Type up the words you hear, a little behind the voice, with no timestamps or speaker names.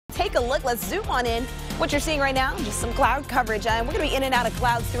take a look. Let's zoom on in. What you're seeing right now, just some cloud coverage. And we're going to be in and out of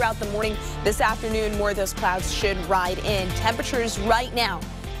clouds throughout the morning. This afternoon, more of those clouds should ride in. Temperatures right now,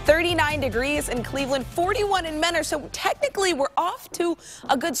 39 degrees in Cleveland, 41 in Menor. So technically, we're off to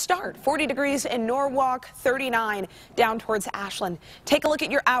a good start. 40 degrees in Norwalk, 39 down towards Ashland. Take a look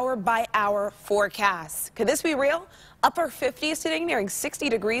at your hour-by-hour forecast. Could this be real? Upper 50s today, nearing 60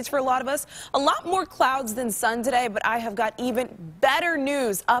 degrees for a lot of us. A lot more clouds than sun today, but I have got even better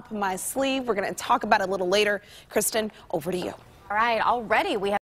news up my sleeve. We're going to talk about it a little later. Kristen, over to you. All right, already we have